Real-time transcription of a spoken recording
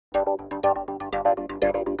We're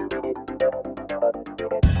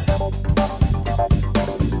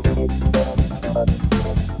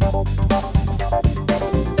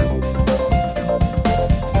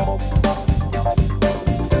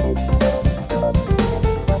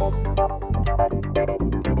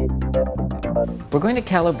going to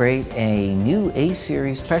calibrate a new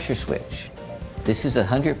A-series pressure switch. This is a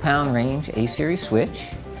 100-pound range A-series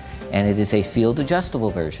switch, and it is a field adjustable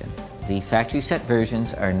version. The factory set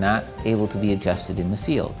versions are not able to be adjusted in the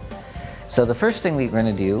field. So the first thing we're going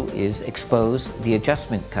to do is expose the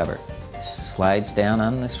adjustment cover. It slides down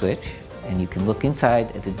on the switch, and you can look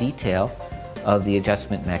inside at the detail of the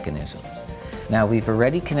adjustment mechanisms. Now we've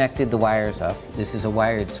already connected the wires up. This is a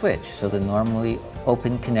wired switch, so the normally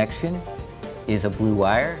open connection is a blue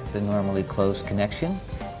wire, the normally closed connection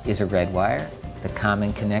is a red wire, the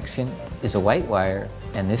common connection is a white wire,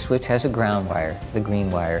 and this switch has a ground wire, the green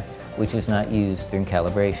wire, which is not used during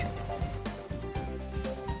calibration.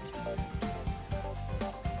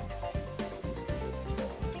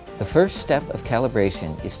 The first step of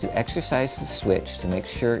calibration is to exercise the switch to make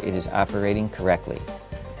sure it is operating correctly.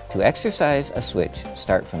 To exercise a switch,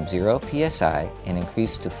 start from 0 psi and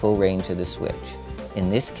increase to full range of the switch. In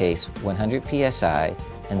this case, 100 psi,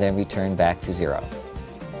 and then return back to 0.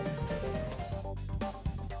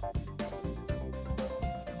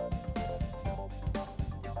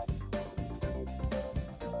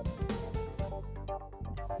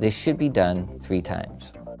 This should be done 3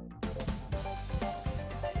 times.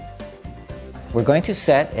 We're going to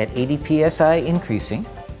set at 80 psi increasing.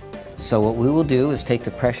 So what we will do is take the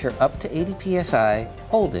pressure up to 80 psi,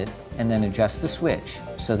 hold it, and then adjust the switch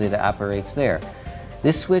so that it operates there.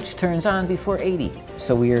 This switch turns on before 80,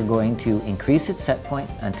 so we are going to increase its set point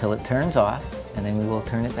until it turns off, and then we will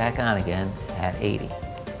turn it back on again at 80.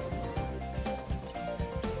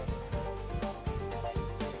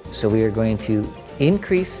 So we are going to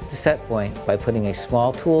increase the set point by putting a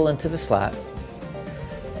small tool into the slot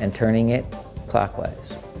and turning it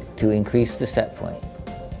clockwise to increase the set point.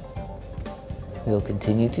 We will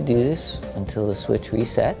continue to do this until the switch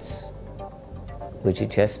resets, which it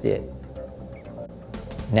just did.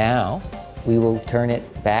 Now, we will turn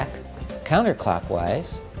it back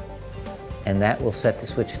counterclockwise, and that will set the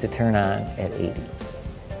switch to turn on at 80.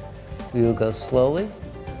 We will go slowly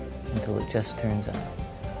until it just turns on.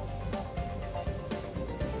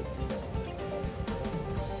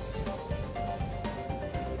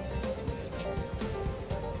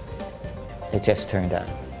 It just turned on.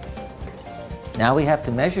 Now we have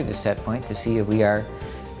to measure the set point to see if we are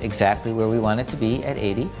exactly where we want it to be at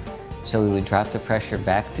 80. So we would drop the pressure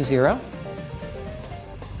back to 0.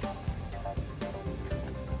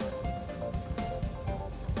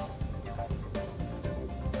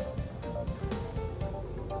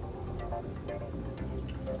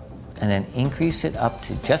 And then increase it up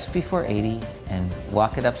to just before 80 and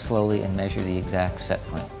walk it up slowly and measure the exact set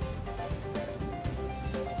point.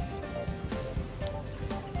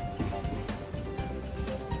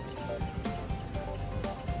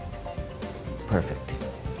 Perfect.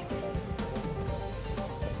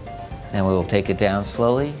 Then we will take it down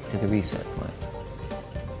slowly to the reset point,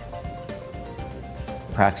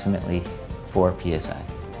 approximately 4 psi.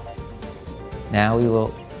 Now we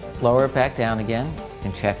will lower it back down again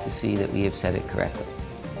and check to see that we have set it correctly.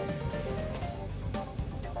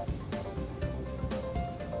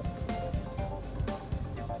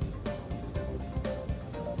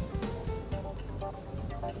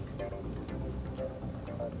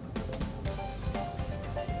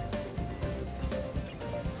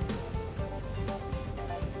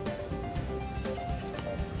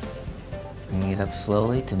 Bring it up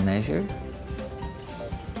slowly to measure.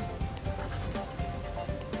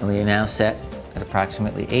 And we are now set at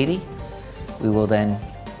approximately 80. We will then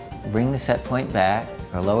bring the set point back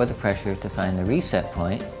or lower the pressure to find the reset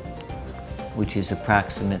point, which is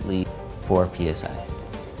approximately 4 psi.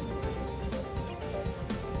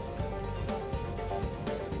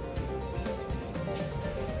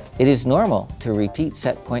 It is normal to repeat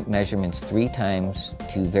set point measurements 3 times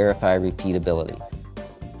to verify repeatability.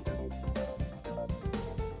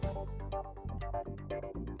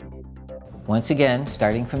 Once again,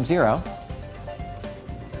 starting from 0,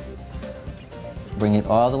 bring it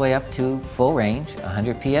all the way up to full range,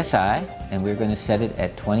 100 psi, and we're going to set it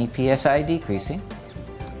at 20 psi decreasing.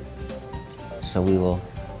 So we will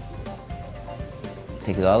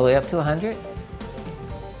take it all the way up to 100,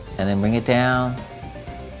 and then bring it down,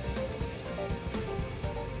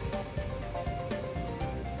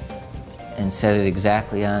 and set it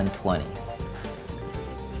exactly on 20.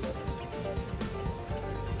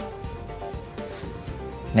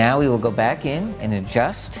 Now we will go back in and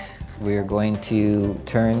adjust we're going to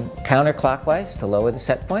turn counterclockwise to lower the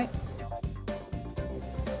set point.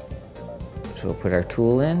 So we'll put our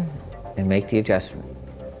tool in and make the adjustment.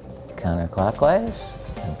 Counterclockwise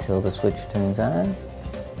until the switch turns on.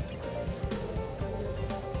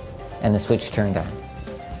 And the switch turned on.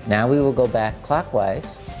 Now we will go back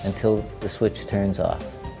clockwise until the switch turns off.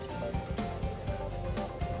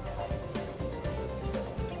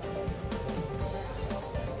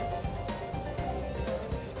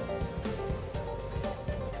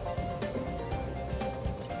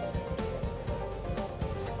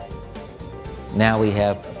 Now we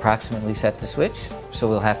have approximately set the switch, so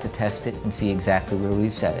we'll have to test it and see exactly where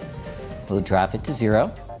we've set it. We'll drop it to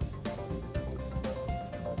 0.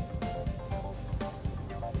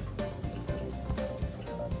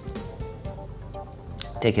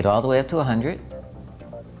 Take it all the way up to 100.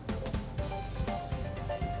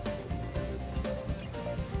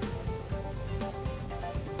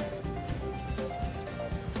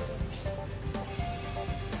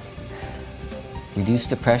 Reduce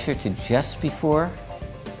the pressure to just before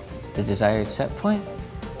the desired set point.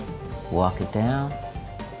 Walk it down,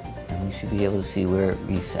 and we should be able to see where it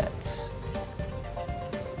resets.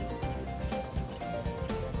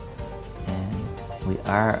 And we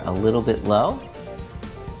are a little bit low.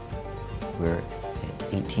 We're at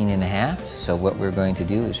 18.5, so what we're going to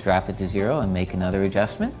do is drop it to 0 and make another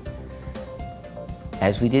adjustment.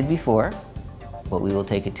 As we did before, but we will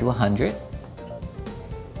take it to 100,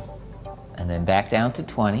 and then back down to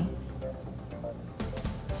 20,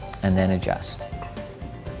 and then adjust.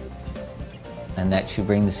 And that should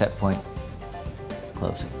bring the set point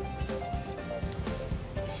closer.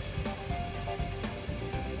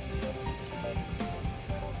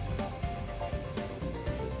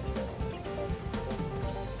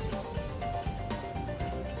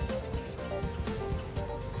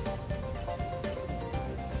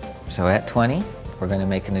 So at 20, we're going to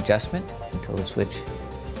make an adjustment until the switch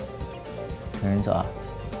turns off.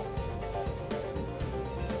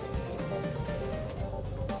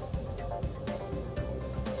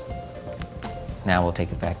 Now we'll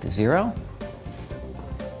take it back to 0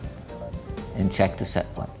 and check the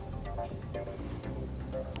set point.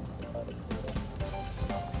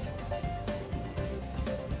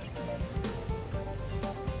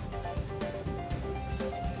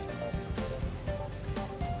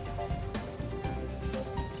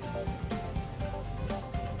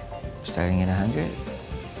 Starting at 100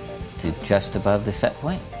 to just above the set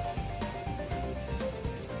point.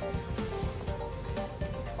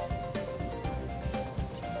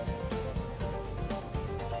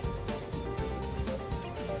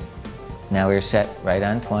 Now we're set right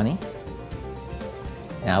on 20.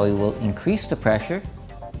 Now we will increase the pressure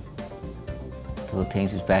until it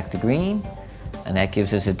changes back to green, and that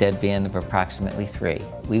gives us a deadband of approximately 3.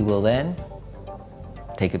 We will then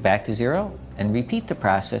take it back to 0 and repeat the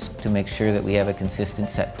process to make sure that we have a consistent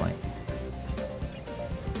set point.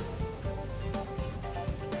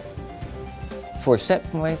 For set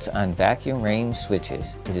points on vacuum range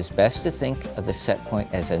switches, it is best to think of the set point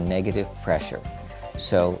as a negative pressure.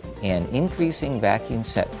 So an increasing vacuum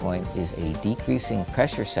set point is a decreasing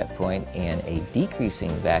pressure set point, and a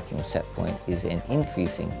decreasing vacuum set point is an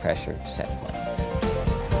increasing pressure set point.